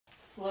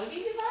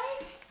floaty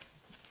device?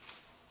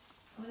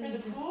 For the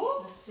pool?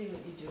 Let's see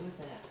what you do with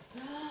that.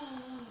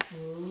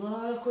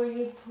 Look where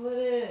you put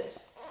it.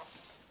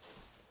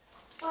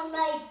 On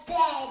my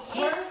bed.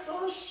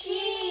 Purple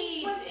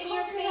sheets in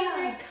your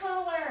favorite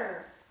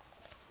color.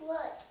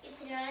 Look,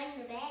 it's on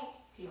your bed.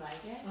 Do you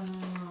like it?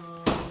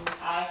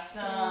 Awesome.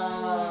 Awesome.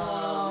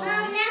 Mom,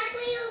 now can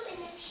we open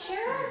this?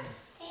 Sure.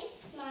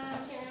 Thanks, Mom. I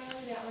can't remember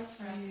where that one's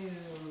from. Cute.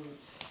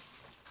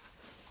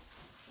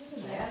 Look at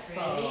Is that. that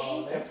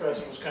pretty? That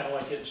present was kind of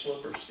like hidden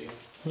slippers, Steve.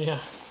 Yeah.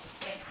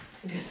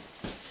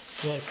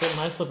 Yeah, except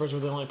my slippers were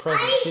the only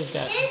present. She's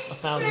got 1,000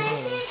 This others.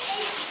 present is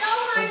so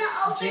hard to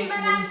open, Jason but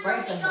I'm didn't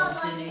break so them strong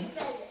both, on did he? this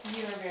present.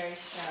 You are very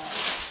strong.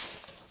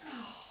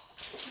 Oh,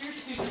 you're a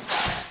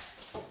superstar.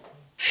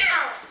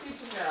 Ow!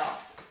 Supergirl.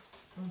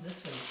 Oh, this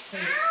one's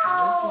taped. This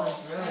Ow. one's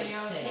Are really you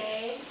taped.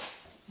 okay?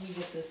 You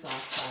get this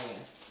off fire.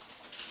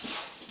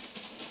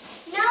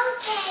 No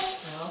cake.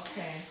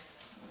 Okay.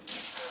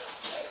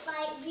 It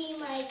might be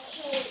my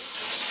cake.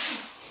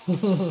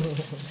 Did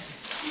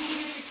you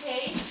get your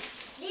cake?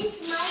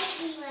 This might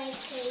be my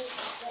cake.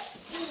 Let's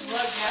see.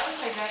 Look, that looks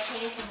like that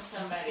came from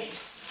somebody.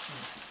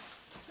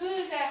 Who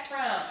is that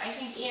from? I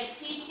think Aunt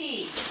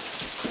TT.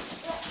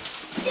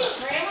 Let's see.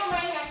 Grandma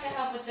might have to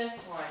help with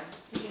this one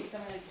to get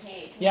some of the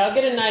tape. Yeah, I'll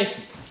get a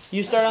knife.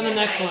 You start on the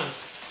next one.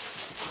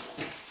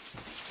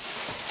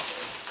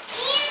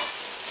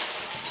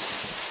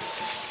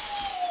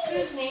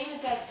 Whose name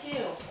is that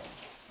too?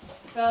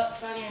 Spell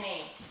your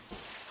name.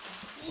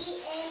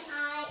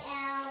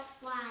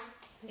 E-N-I-L-Y.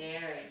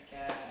 Very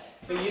good.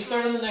 But you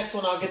start on the next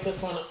one. I'll get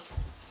this one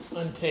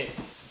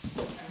untaped.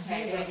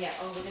 Okay, good. Yeah.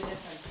 Oh, look at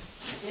this one.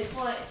 This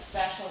one is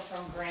special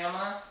from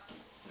Grandma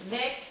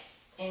Vic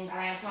and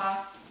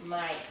Grandpa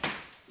Mike.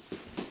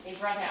 They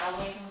brought that all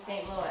the way from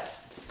St. Louis.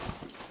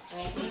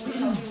 And I think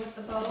Help you with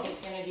the bow?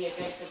 it's going to be a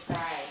good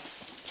surprise.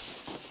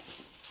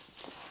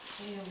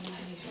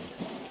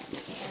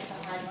 That's a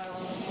hard one a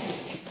little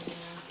bit.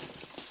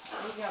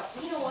 There you go.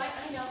 You know what?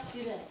 I know.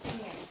 Do this. Come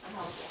here. I'll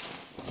help you.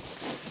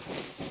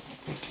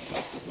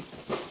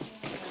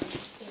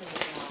 There we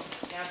go.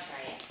 Now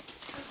try it.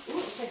 Ooh, it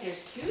looks like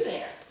there's two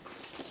there.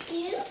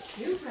 Two.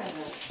 Two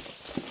presents.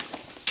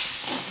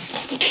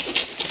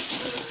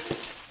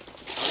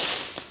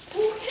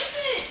 Who is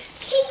it?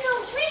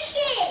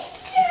 Pinkalicious.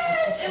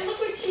 Yes! And look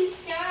what she's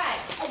got.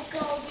 A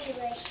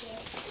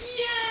Goldilicious.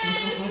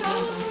 Yes! How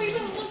long have we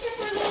been looking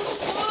for those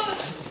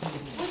books?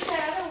 What's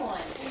that other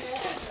one?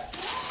 Another book.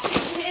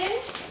 It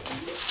is?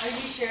 Are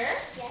you sure?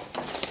 Yes.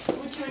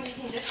 Which one do you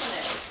think this one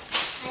is?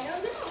 I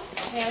don't know.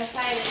 Okay, I'm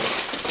excited.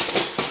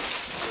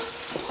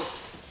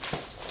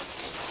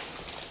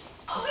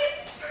 Oh,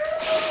 it's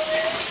purple!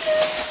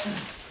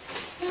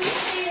 Whose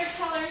favorite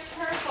color is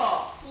purple?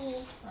 Me.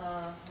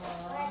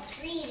 Uh-huh. Let's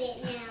read it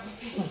now.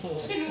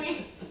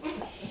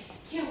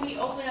 Can we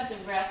open up the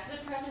rest of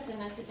the presents and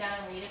then sit down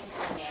and read it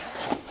before nap?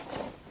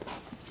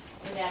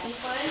 Would that be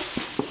fun?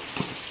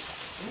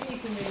 Yeah, you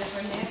can read it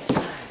for nap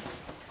time.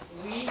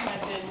 We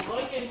have been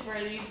looking for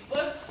these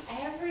books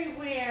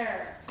everywhere.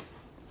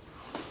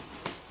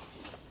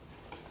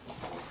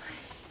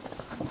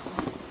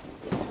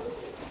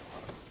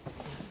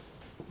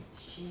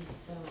 She's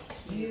so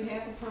Do you cute.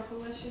 have a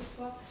Purplicious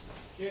book?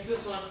 Here's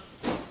this one.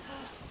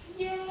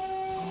 Yay!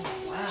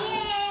 Wow.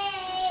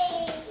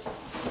 Yay!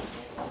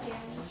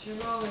 There's your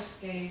roller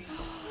skates.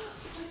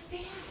 What's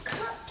that?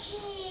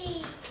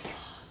 Cupcake.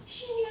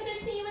 She knew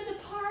this name at the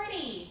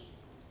party.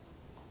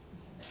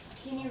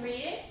 Can you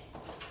read it?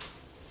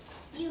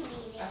 You read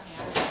it. Okay.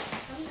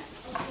 I'm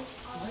gonna open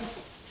all of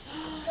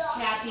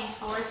Happy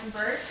 4th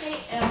birthday,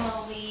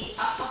 Emily.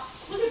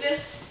 Look at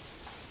this.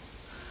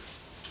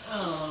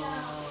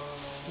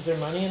 Oh. Is there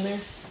money in there?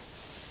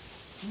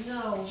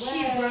 No way.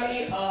 She wrote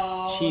you.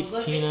 Oh, Cheap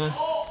look Tina.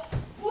 Oh,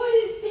 what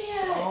is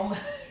that? Oh my.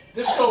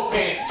 Disco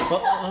pants.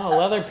 Oh,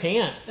 leather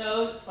pants.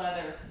 So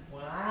pleather.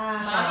 Wow.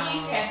 Mommy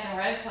used to have some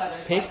red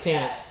pleathers. Paste like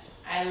pants.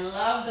 That. I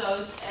love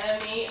those,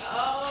 Emmy.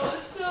 Oh,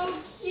 so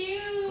cute.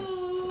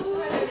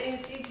 How did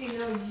Aunt Titi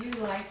know you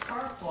like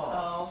purple?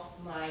 Oh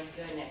my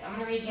goodness. I'm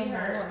gonna read you Some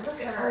her. more. Look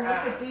at her,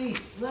 look at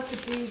these. Look at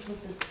these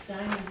with the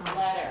diamonds on them.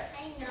 letter.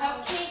 I know.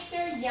 Cupcakes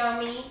are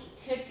yummy.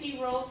 Tootsie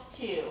Rolls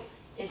too.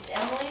 It's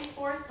Emily's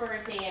 4th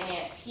birthday and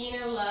Aunt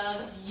Tina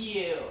loves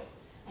you.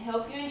 I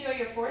hope you enjoy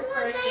your 4th Look,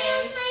 I birthday.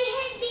 have my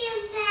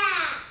headband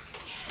back.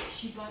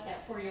 She bought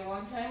that for you a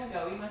long time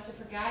ago. You must have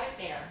forgot it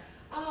there.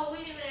 Oh,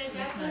 wait a minute. Is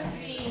that supposed to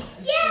be...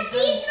 Yeah,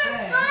 these are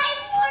say. 5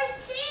 more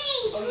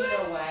things. Oh, you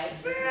know what?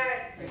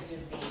 This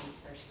is baby's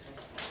first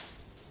Christmas.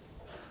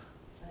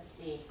 Let's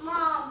see.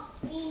 Mom,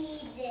 we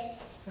need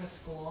this. For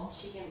school.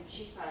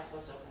 She's probably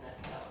supposed to open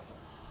this though.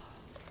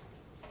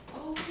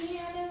 Oh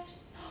yeah, that's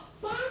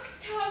box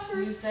tops for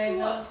You school. save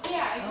those?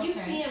 Yeah, if you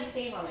Okay. see them,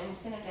 save them and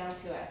send it down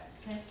to us.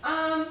 Okay.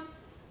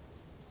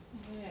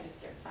 We gotta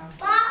start box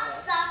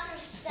Box tops. soccer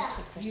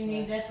stuff. You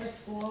need that for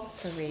school?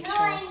 For No, Rachel. I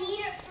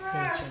need it for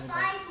our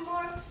 5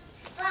 more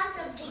spots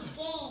of the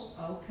game.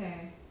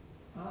 Okay.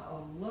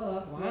 Uh-oh,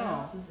 look. What Wow.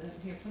 else is in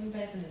here? Put them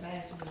back in the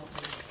bag so we don't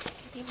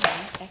I'll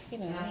put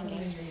it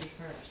in your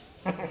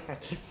purse.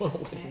 What a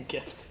wooden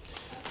gift.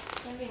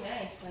 That'd be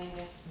nice,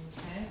 Linda.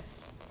 Okay.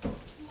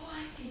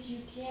 What did you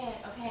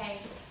get? Okay.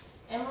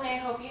 Emily, I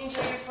hope you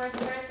enjoy your fourth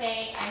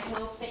birthday. I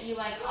hope that you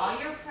like all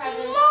your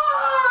presents.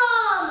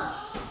 Mom!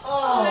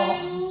 Oh,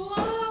 I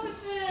love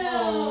them.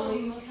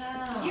 holy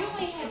cow. You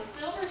only had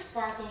silver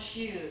sparkle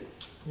shoes.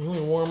 You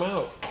only wore 'em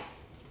out.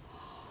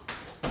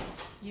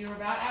 You were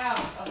about out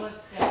of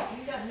lipstick.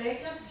 You got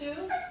makeup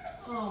too?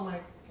 Oh my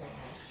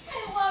gosh.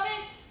 I love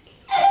it.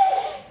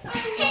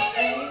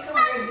 And you can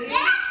wear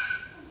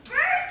these,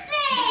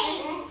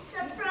 Birthday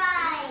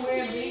surprise!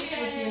 wear these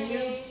with your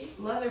new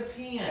leather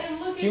And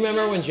pants. look Do you at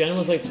remember when this Jen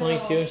was like cute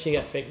 22 and she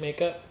got fake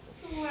makeup?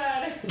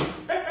 sweater.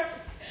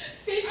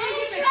 Fake I'm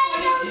makeup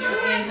trying at to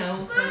 22.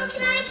 In-home Mom,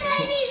 can I try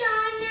these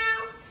on now?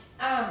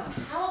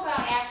 How about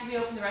after we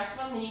open the rest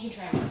of them, then you can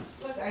try them on.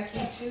 Look, I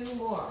see two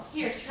more.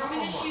 Here, throw me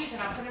the shoes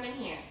and I'll put them in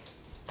here.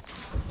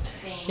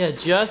 Thank Yeah,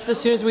 just as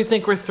soon as we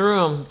think we're through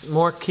them,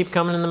 more keep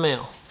coming in the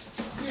mail.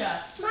 Yeah.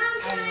 Mom,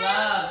 can I I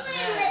love open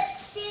my that.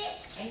 lipstick?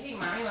 I think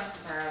Mommy wants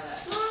to borrow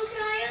that. Mom,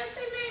 can I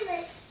open my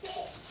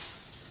lipstick?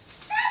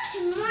 That's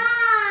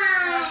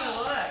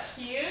Oh, mine! look,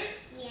 cute.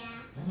 Yeah.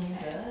 He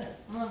does.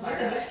 I'm gonna Look borrow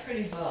at this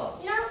pretty bow.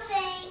 No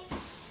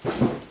thanks.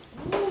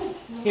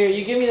 Here,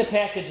 you give me the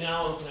package and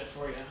I'll open it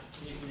for you.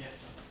 You can have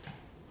some.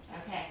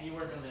 Okay. You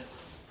work on that.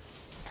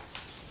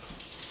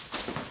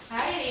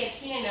 How did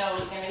Tina know it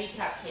was going to be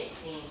cupcake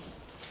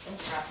themes?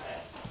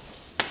 Impressive.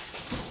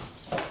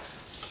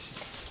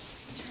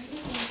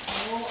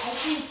 Oh, I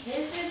think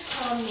this is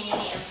from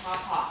Manny and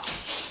Papa.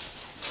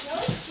 No,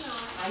 it's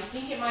not. I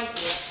think it might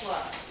be. Let's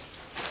look.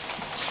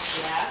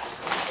 Yeah, it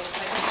looks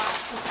like a box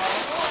from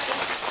all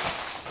boys.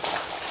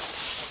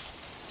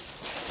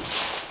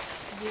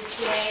 This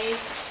day,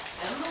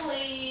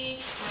 Emily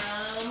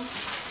from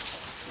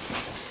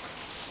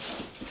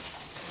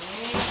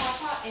Manny and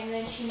Papa, and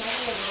then she might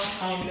be a little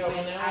Oh, you can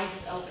open that I one?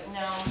 just opened.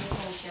 No, I'm just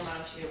going to your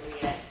mom to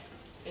read it.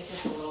 It's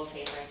just a little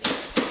tape right there.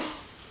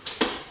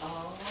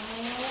 Oh,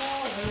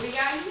 what do we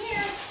got in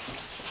here?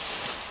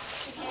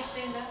 You can't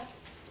stand up.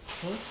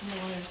 You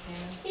don't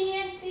understand?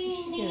 Fancy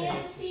Yeah,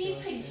 Nancy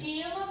it's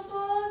interesting. pajama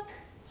book.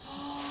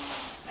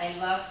 I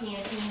love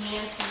Fancy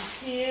Nancy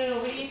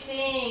too. What do you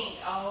think?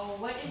 Oh,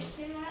 what is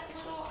that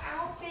little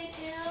outfit,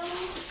 Em?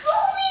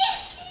 Scooby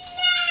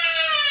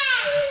snacks!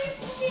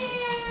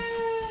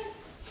 Snacks.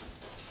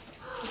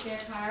 Is there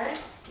a card?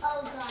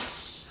 Oh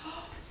gosh.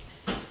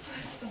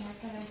 What's that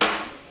gonna be?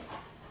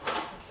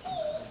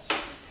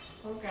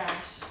 Oh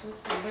gosh. Let's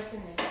see. What's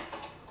in there?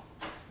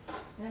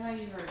 I know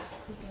you were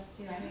Christmas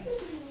too. I think this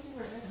is Christmas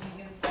for Christmas. Can you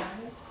get it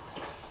started?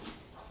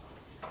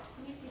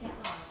 Let me see that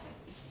little outfit.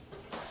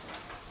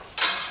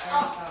 I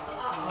Oh, saw it.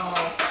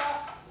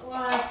 Oh,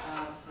 what?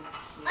 Oh, this is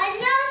cute.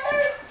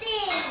 Another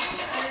thing.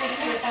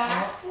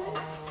 Boxes?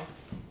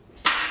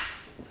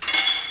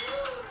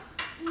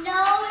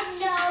 No,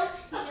 no,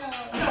 no.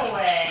 No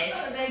way.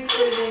 Are they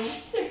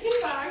pretty? They're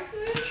in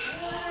boxes?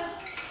 What?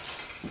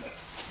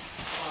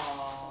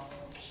 Aww.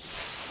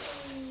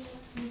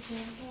 You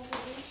gentle,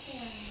 what is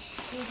that?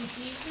 Baby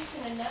Jesus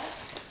and a nut?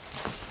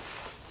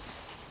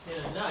 In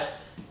a nut.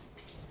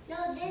 No,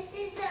 this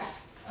is a.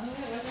 Oh,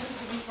 that wasn't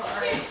supposed to be for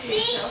It's RSC, a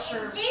so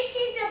for... big. This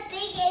is a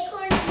big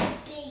acorn and a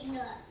big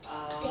nut.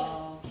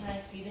 Oh, can I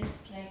see this?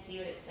 Can I see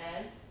what it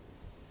says?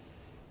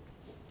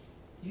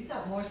 You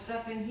got more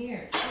stuff in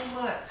here. Too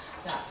much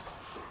stuff.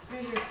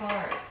 Here's your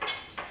card.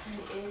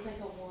 It is like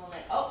a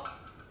wallet. Oh!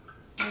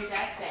 What does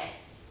that say?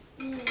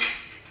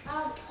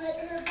 I'll put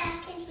her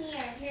back in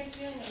here. Here,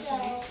 feel So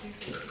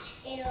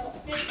it'll.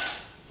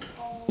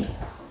 Oh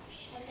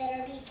gosh, I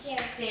better be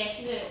careful. See, I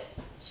should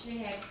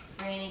have had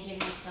Granny give me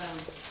some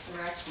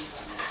directions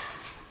on that.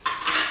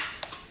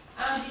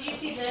 Did you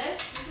see this?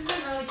 This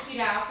is a really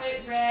cute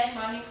outfit. Red,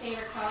 Mommy's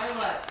favorite color.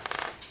 Look.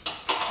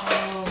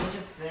 Oh, look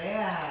at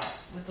that.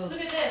 With Look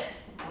those at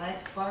this. black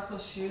sparkle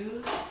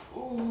shoes.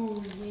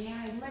 Ooh,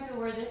 yeah. You might be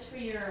wear this for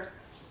your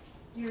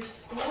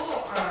school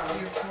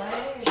Your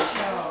play show.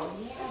 show.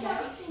 Yeah,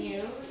 that's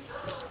cute.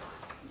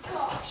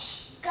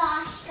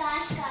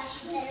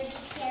 Gosh, you better be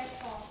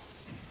careful.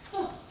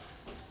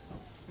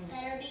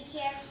 Better be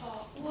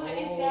careful. What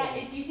is that?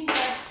 Do you think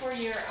that's for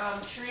your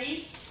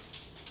tree?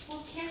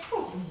 Well,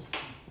 careful.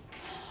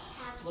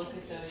 Look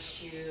at those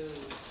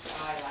shoes.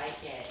 Oh, I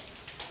like it.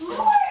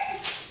 More.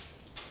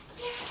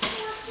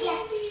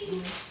 Yes.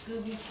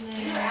 Scooby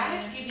You're out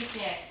of snacks. Scooby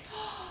Snacks.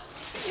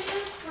 Look at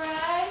this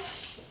brush.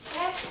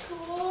 That's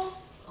cool.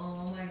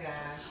 Oh my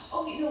gosh.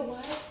 Oh, you know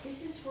what?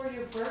 This is for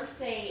your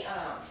birthday.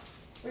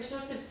 We're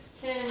supposed to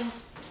send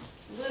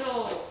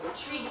little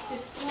treats to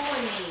school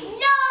and me.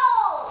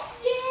 No.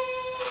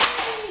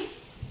 Yay!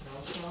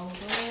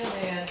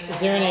 Is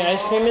there any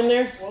ice cream in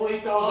there? We'll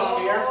eat those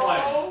on the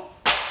airplane.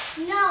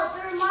 No,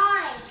 they're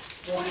mine.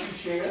 Won't you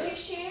share? Would you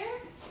share?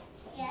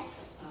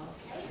 Yes.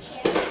 Okay.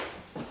 Share.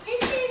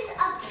 This is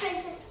a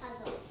princess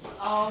puzzle.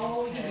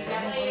 Oh, we can do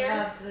that What later.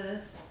 about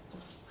this?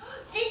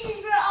 This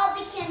is where all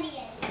the candy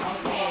is.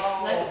 Okay,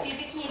 let's see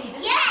the candy. This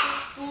is Yes!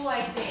 for school,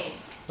 I think.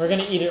 We're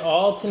gonna eat it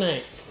all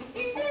tonight.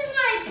 This is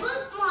my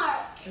book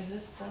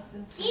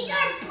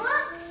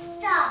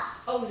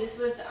Oh, this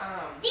was These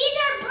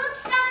are book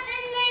stuff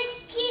and they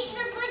keep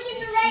the book in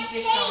the right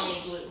she's just showing me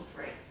page. gluten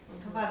free.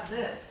 How about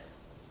this?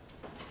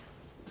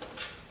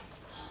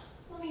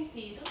 Let me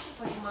see. Those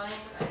look like mine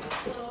when I was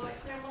little at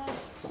Grandma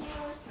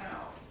Taylor's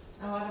house.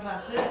 And what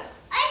about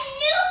this? A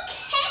new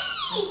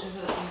Is case.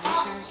 it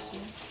yours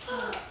too?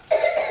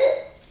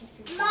 Let's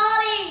see.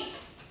 Mommy,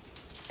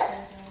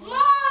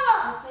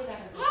 Mama, Let's say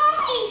that.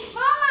 Mommy,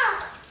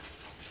 Mama.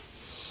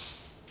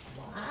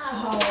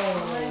 Wow.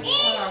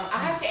 I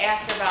have to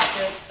ask her about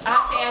this. I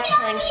have to ask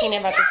her and Tina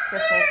about this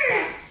Christmas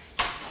box.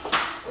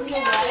 Look You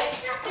at know all what? these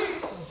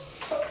suckers.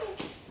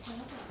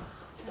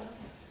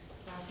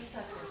 Lots of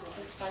suckers. This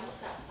is fun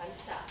stuff. Fun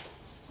stuff.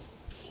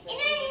 And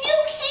a new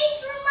case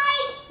for my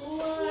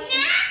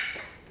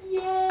snack.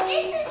 Yay!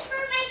 This is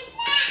for my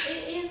snack.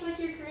 It is like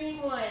your green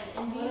one,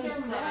 and What these is are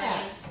mine.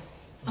 that?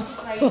 This is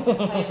what I used to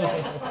play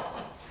with.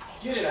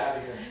 Get it out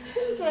of here.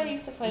 This is what I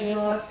used to play with.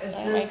 Look at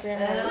my this.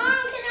 grandma.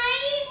 Mom, can I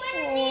eat one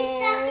of these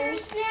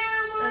suckers now,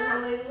 And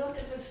Mom? then look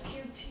at this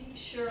cute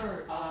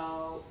t-shirt.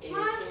 Oh, isn't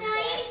Mom, can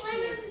I eat one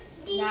that of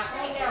cute? these Not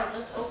right suckers? now.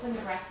 Let's open the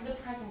rest of the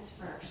presents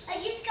first. I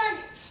just got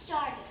it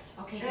started.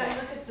 Okay, And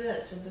good. look at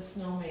this with the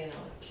snowman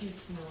on it. Cute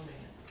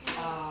snowman.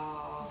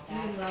 Oh, You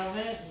that's love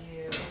it?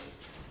 cute.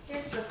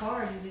 Here's the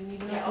card. You didn't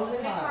even Yeah, open open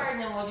the the card. card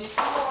and then we'll do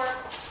some more.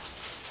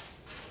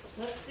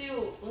 Let's do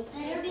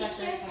Better be suckers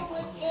careful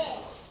like with here.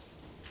 this.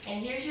 And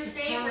here's your It's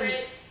probably-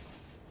 favorite.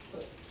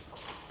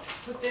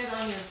 Put that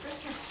on your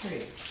Christmas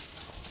tree.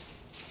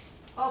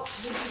 Oh,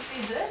 did you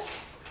see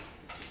this?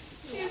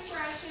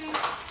 Toothbrushes.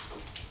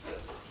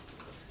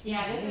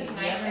 Yeah, this is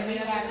nice Never that we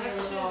have have enough your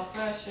little.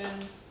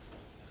 toothbrushes.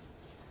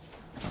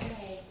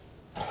 Okay.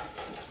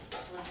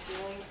 We're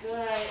doing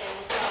good. And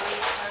look at all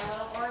these fun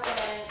little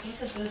ornaments.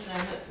 Look at this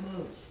and it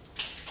moves.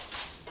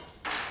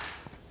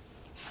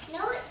 No,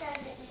 it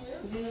doesn't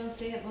move. You don't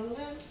see it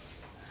moving?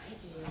 I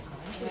do. I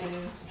And do.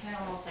 it's kind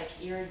of almost like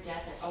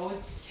iridescent. Oh,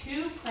 it's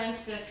two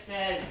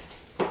princesses.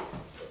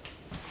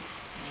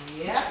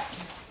 Yep.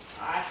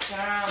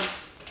 Awesome.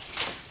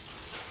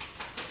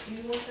 You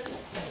want this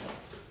thing?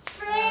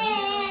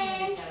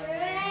 Friends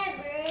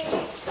forever.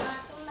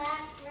 Talking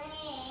about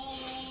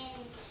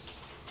friends.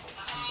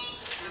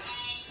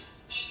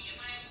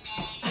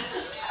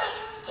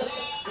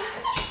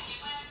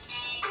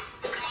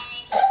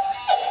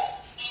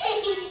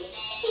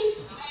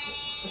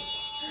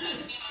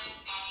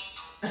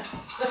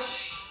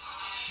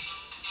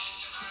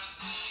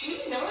 We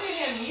didn't know we were gonna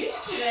have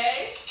music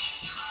today.